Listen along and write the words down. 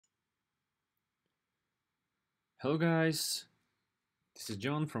Hello guys, this is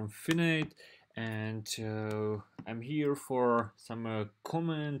John from FINEIGHT and I'm here for some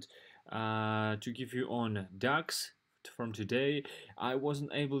comment to give you on DAX from today. I wasn't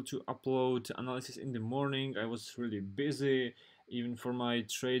able to upload analysis in the morning. I was really busy. Even for my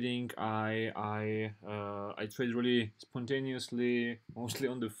trading, I trade really spontaneously, mostly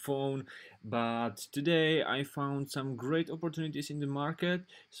on the phone. But today I found some great opportunities in the market,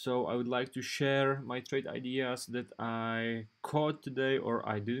 so I would like to share my trade ideas that I caught today or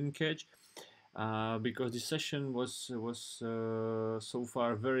I didn't catch. Because this session was so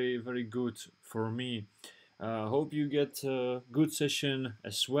far very good for me. Hope you get a good session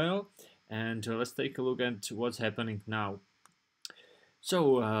as well. And let's take a look at what's happening now.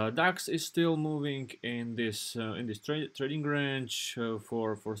 So DAX is still moving in this trading range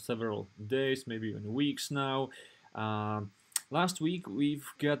for several days, maybe even weeks now. Last week we've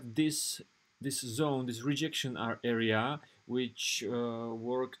got this zone, this rejection area, which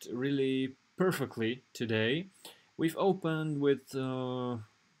worked really perfectly today. We've opened with more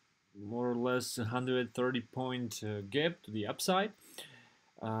or less 130 point gap to the upside.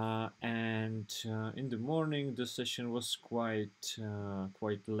 And in the morning the session was quite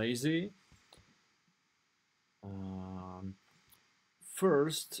lazy. Um,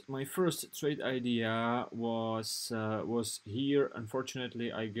 my first trade idea was here.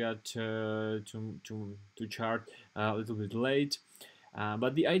 Unfortunately, I got to chart a little bit late.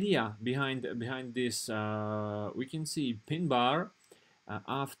 But the idea behind this, we can see pin bar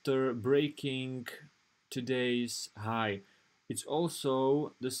after breaking today's high. It's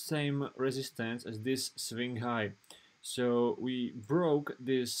also the same resistance as this swing high. So we broke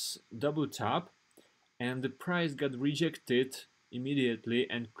this double top and the price got rejected immediately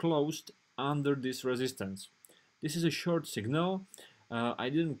and closed under this resistance. This is a short signal. I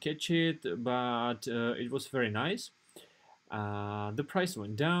didn't catch it, but it was very nice. The price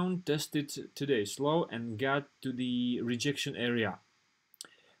went down, tested today's low and got to the rejection area.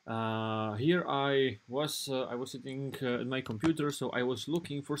 Here I was sitting at my computer, so I was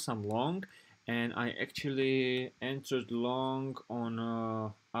looking for some long, and I actually entered long on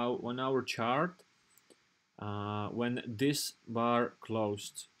our 1 hour chart when this bar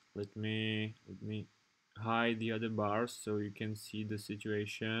closed. Let me hide the other bars so you can see the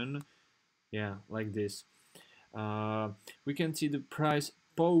situation. Yeah, like this. We can see the price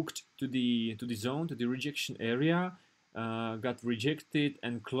poked to the zone, to the rejection area, got rejected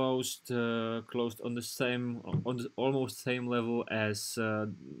and closed on the almost same level as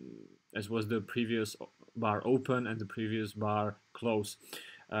was the previous bar open and the previous bar close.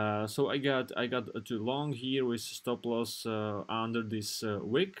 So I got too long here with stop loss under this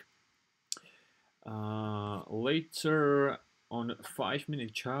wick. Later on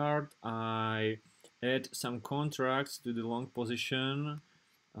 5-minute chart, I add some contracts to the long position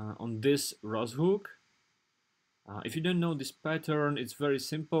on this Ross hook. If you don't know this pattern, it's very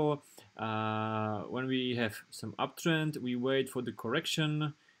simple. When we have some uptrend, we wait for the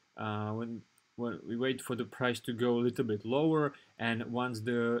correction. When we wait for the price to go a little bit lower, and once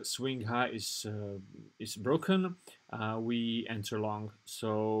the swing high is broken, we enter long.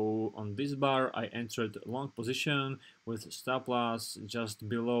 So on this bar, I entered long position with stop loss just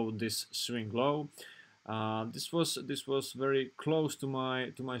below this swing low. This was very close to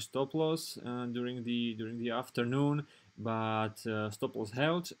my stop loss during the afternoon, but stop loss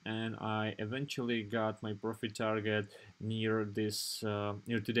held, and I eventually got my profit target near this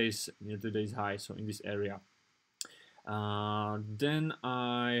near today's high, so in this area. Then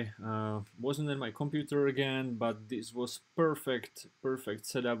I wasn't at my computer again, but this was perfect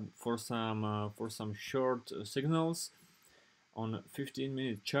setup for some short signals on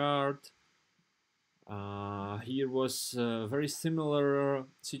 15-minute chart. Here was a very similar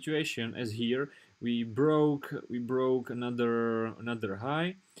situation as here. We broke another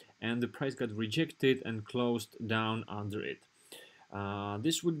high, and the price got rejected and closed down under it.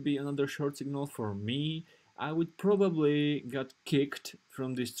 This would be another short signal for me. I would probably get kicked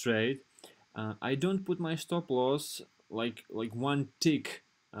from this trade. I don't put my stop loss like one tick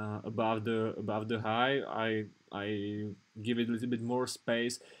above the high. I give it a little bit more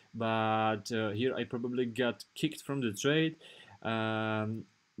space, but here I probably got kicked from the trade.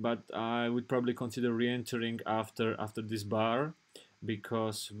 But I would probably consider re-entering after this bar,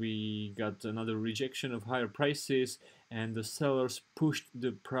 because we got another rejection of higher prices and the sellers pushed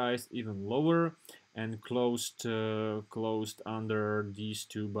the price even lower and closed under these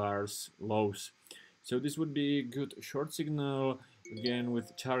two bars lows. So this would be a good short signal, again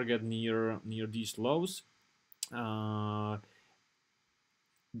with target near these lows.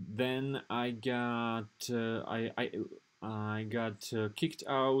 then I got I got kicked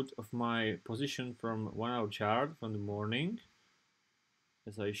out of my position from 1 hour chart from the morning,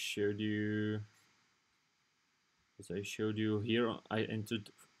 as I showed you. As I showed you here, I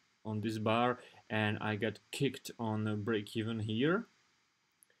entered on this bar and I got kicked on a break even here.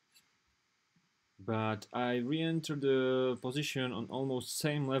 But I re-entered the position on almost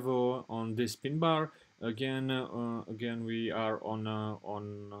same level on this pin bar. Again, we are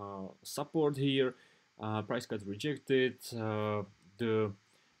on support here. Price got rejected. The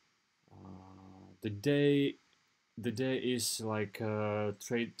the day the day is like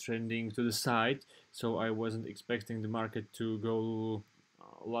trade trending to the side, so I wasn't expecting the market to go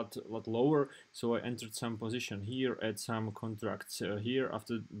a lot lower, so I entered some position here at some contracts here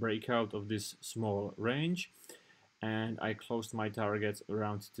after breakout of this small range, and I closed my targets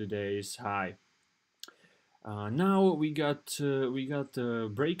around today's high. Now we got a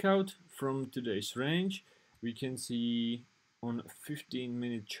breakout from today's range. We can see on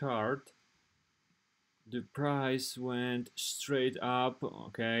 15-minute chart the price went straight up,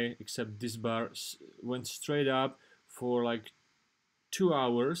 okay, except this bar went straight up for like 2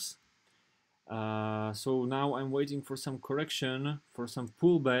 hours. So now I'm waiting for some correction, for some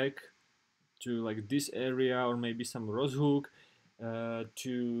pullback to like this area or maybe some rose hook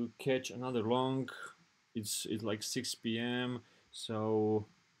to catch another long. It's like 6 p.m. So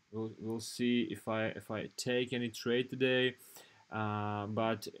we'll see if I take any trade today.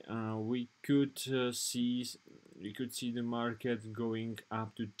 But we could see the market going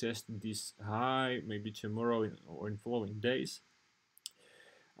up to test this high maybe tomorrow or in following days.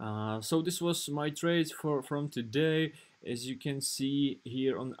 So this was my trades from today. As you can see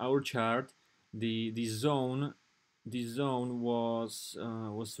here on our chart, the zone was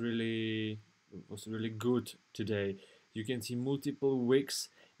really good today. You can see multiple wicks,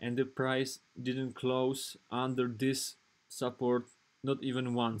 and the price didn't close under this support not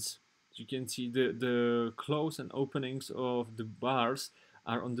even once. You can see the close and openings of the bars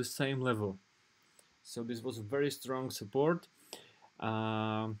are on the same level. So this was very strong support.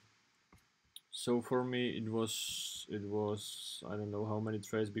 Um, so for me it was I don't know how many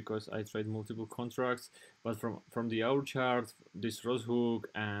trades because I trade multiple contracts, but from the hour chart, this rose hook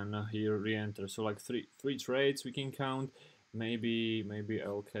and here re-enter, so like three trades we can count. Maybe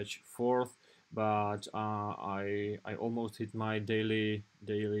I'll catch fourth, but I almost hit my daily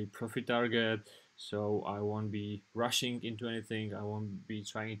profit target, so I won't be rushing into anything. I won't be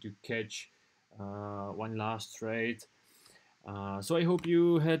trying to catch one last trade. So I hope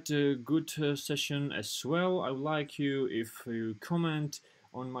you had a good session as well. I would like you if you comment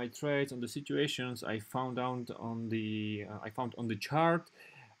on my trades, on the situations I found out on the chart.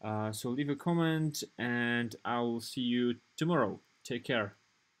 So leave a comment, and I'll see you tomorrow. Take care.